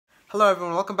Hello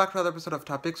everyone, welcome back to another episode of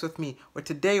Topics with me, where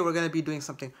today we're going to be doing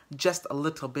something just a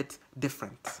little bit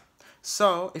different.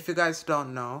 So, if you guys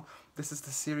don't know, this is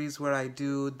the series where I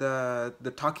do the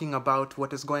talking about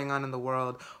what is going on in the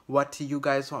world, what you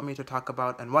guys want me to talk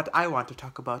about, and what I want to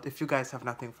talk about if you guys have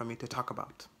nothing for me to talk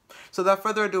about. So without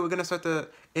further ado, we're going to start the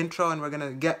intro and we're going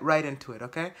to get right into it,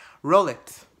 okay? Roll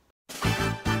it!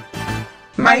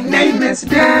 My name is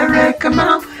Derek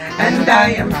Amal, and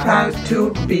I am proud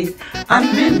to be.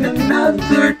 I'm in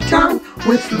another town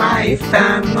with my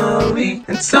family,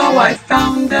 and so I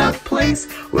found a place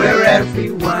where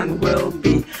everyone will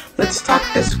be. Let's talk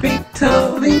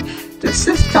discreetly. This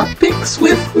is Topics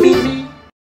with me.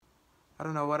 I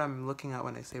don't know what I'm looking at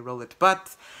when I say roll it,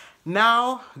 but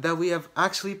now that we have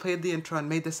actually played the intro and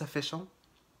made this official,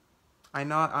 I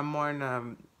know I'm more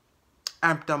in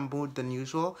amped up mood than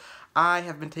usual. I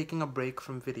have been taking a break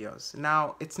from videos.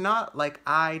 Now, it's not like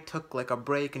I took like a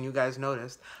break and you guys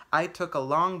noticed. I took a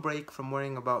long break from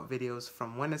worrying about videos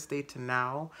from Wednesday to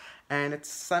now, and it's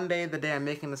Sunday, the day I'm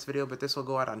making this video, but this will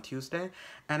go out on Tuesday,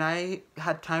 and I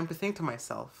had time to think to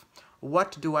myself,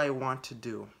 what do I want to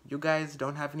do? You guys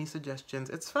don't have any suggestions.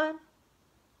 It's fine.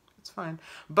 It's fine.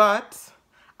 But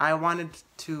I wanted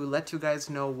to let you guys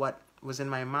know what was in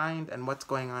my mind and what's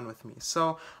going on with me.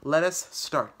 So let us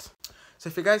start. So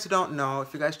if you guys don't know,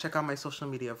 if you guys check out my social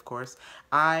media, of course,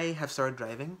 I have started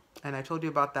driving, and I told you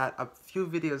about that a few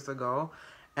videos ago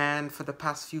and for the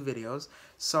past few videos.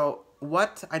 So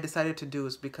what I decided to do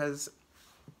is, because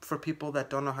for people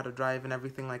that don't know how to drive and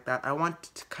everything like that, I want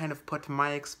to kind of put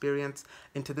my experience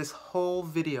into this whole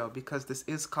video, because this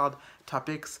is called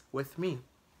Topics with Me.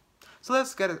 So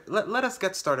let us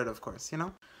get started, of course, you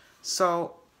know?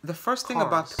 So the first thing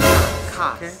about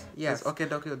cars, okay? Yes, okay,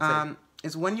 dokie,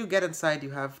 is when you get inside,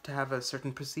 you have to have a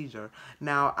certain procedure.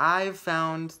 Now, I've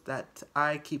found that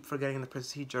I keep forgetting the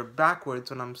procedure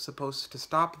backwards when I'm supposed to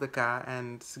stop the car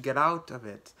and get out of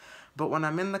it. But when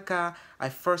I'm in the car, I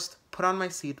first put on my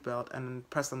seatbelt and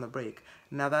press on the brake.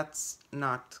 Now, that's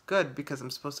not good, because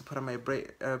I'm supposed to put on my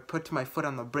put my foot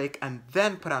on the brake and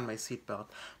then put on my seatbelt.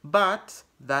 But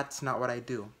that's not what I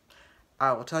do.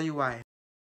 I will tell you why.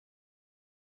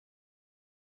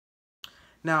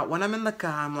 Now, when I'm in the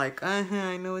car, I'm like,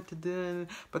 I know what to do.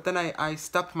 But then I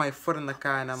step my foot in the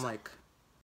car and I'm like...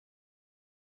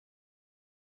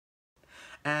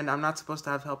 And I'm not supposed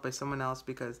to have help by someone else,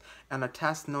 because on a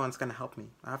test, no one's going to help me.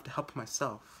 I have to help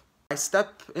myself. I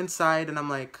step inside and I'm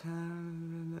like...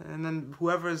 and then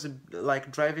whoever's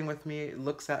like driving with me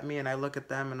looks at me and I look at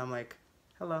them and I'm like,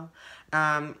 hello.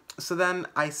 So then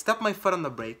I step my foot on the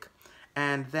brake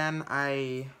and then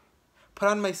I put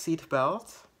on my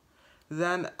seatbelt.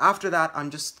 Then after that,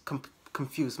 I'm just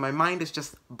confused. My mind is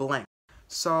just blank.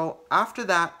 So after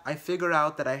that, I figure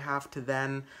out that I have to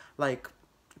then like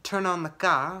turn on the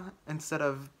car instead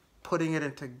of putting it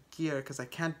into gear, because I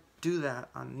can't do that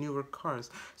on newer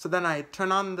cars. So then I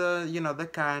turn on the, the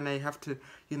car, and I have to,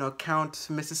 count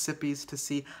Mississippi's to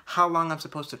see how long I'm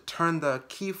supposed to turn the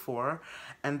key for.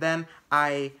 And then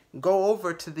I go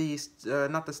over to the,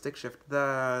 not the stick shift,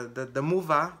 the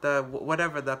mover,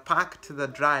 the park to the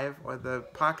drive, or the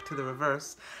park to the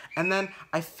reverse. And then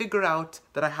I figure out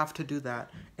that I have to do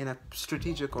that in a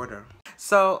strategic order.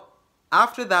 So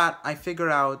after that, I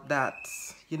figure out that,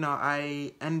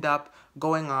 I end up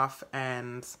going off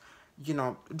and,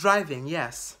 driving,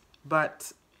 yes.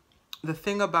 But the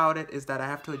thing about it is that I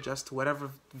have to adjust to whatever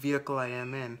vehicle I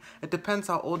am in. It depends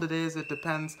how old it is. It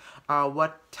depends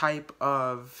what type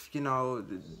of,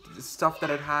 stuff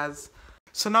that it has.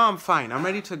 So now I'm fine. I'm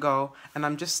ready to go, and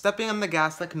I'm just stepping on the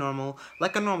gas like normal,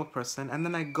 like a normal person. And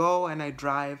then I go and I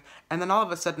drive, and then all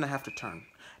of a sudden I have to turn.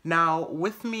 Now,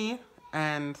 with me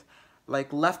and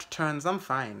like left turns, I'm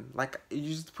fine. Like,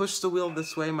 you just push the wheel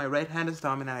this way, my right hand is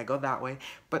dominant, I go that way.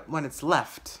 But when it's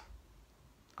left,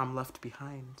 I'm left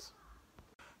behind.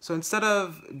 So instead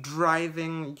of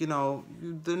driving,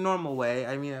 the normal way,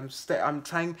 I mean, I'm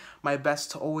trying my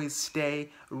best to always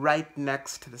stay right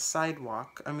next to the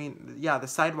sidewalk. I mean, yeah, the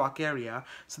sidewalk area.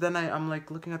 So then I'm like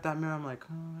looking at that mirror, I'm like,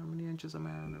 oh, how many inches am I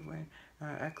on the way?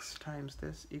 X times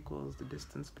this equals the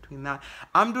distance between that.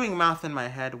 I'm doing math in my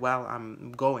head while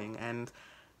I'm going, and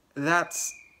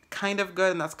that's kind of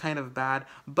good and that's kind of bad,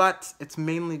 but it's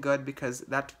mainly good because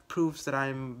that proves that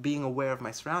I'm being aware of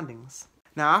my surroundings.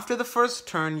 Now, after the first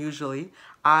turn, usually,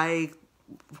 I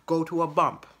go to a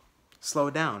bump.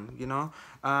 Slow down,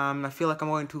 I feel like I'm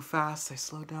going too fast. I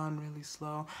slow down really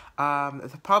slow.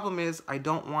 The problem is I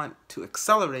don't want to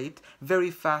accelerate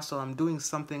very fast while I'm doing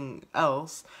something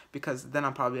else, because then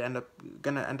I'm probably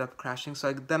gonna end up crashing.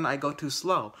 So then I go too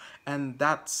slow, and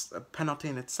that's a penalty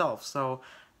in itself. So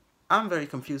I'm very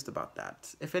confused about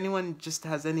that. If anyone just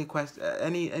has any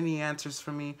any answers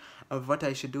for me of what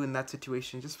I should do in that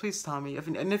situation, just please tell me.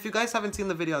 And if you guys haven't seen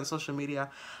the video on social media,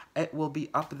 it will be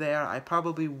up there. I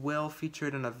probably will feature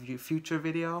it in a future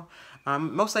video.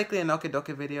 Most likely an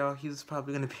Okidoki video. He's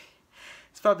probably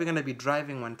gonna be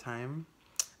driving one time.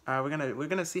 We're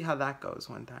gonna see how that goes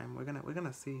one time. We're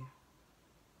gonna see.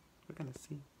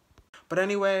 But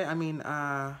anyway, I mean, we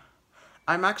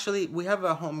have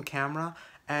a home camera,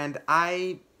 and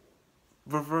I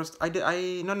forwards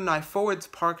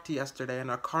parked yesterday,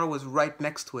 and our car was right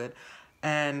next to it,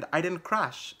 and I didn't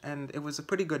crash, and it was a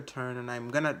pretty good turn, and I'm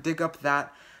gonna dig up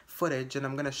that footage, and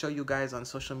I'm gonna show you guys on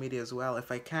social media as well. If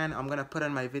I can, I'm gonna put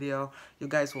in my video. You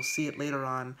guys will see it later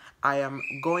on. I'm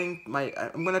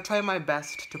gonna try my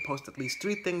best to post at least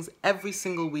 3 things every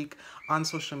single week on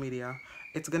social media.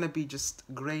 It's gonna be just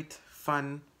great,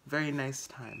 fun, very nice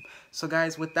time. So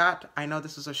guys, with that, I know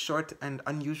this is a short and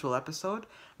unusual episode,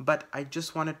 but I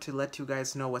just wanted to let you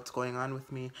guys know what's going on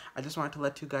with me. I just wanted to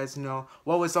let you guys know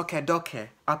what was Okidoki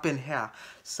up in here.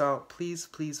 So please,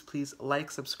 please, please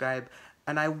like, subscribe,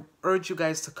 and I urge you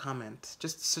guys to comment.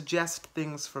 Just suggest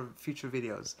things for future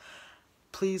videos.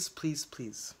 Please, please,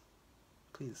 please.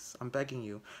 Please, I'm begging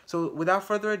you. So without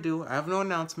further ado, I have no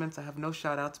announcements, I have no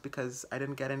shout outs because I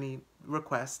didn't get any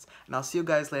requests, and I'll see you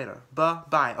guys later.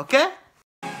 Bye, okay?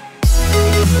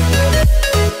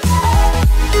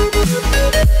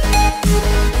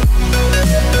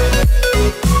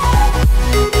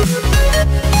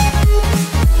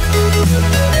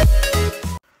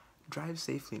 Drive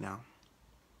safely now.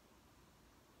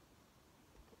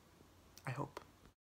 I hope.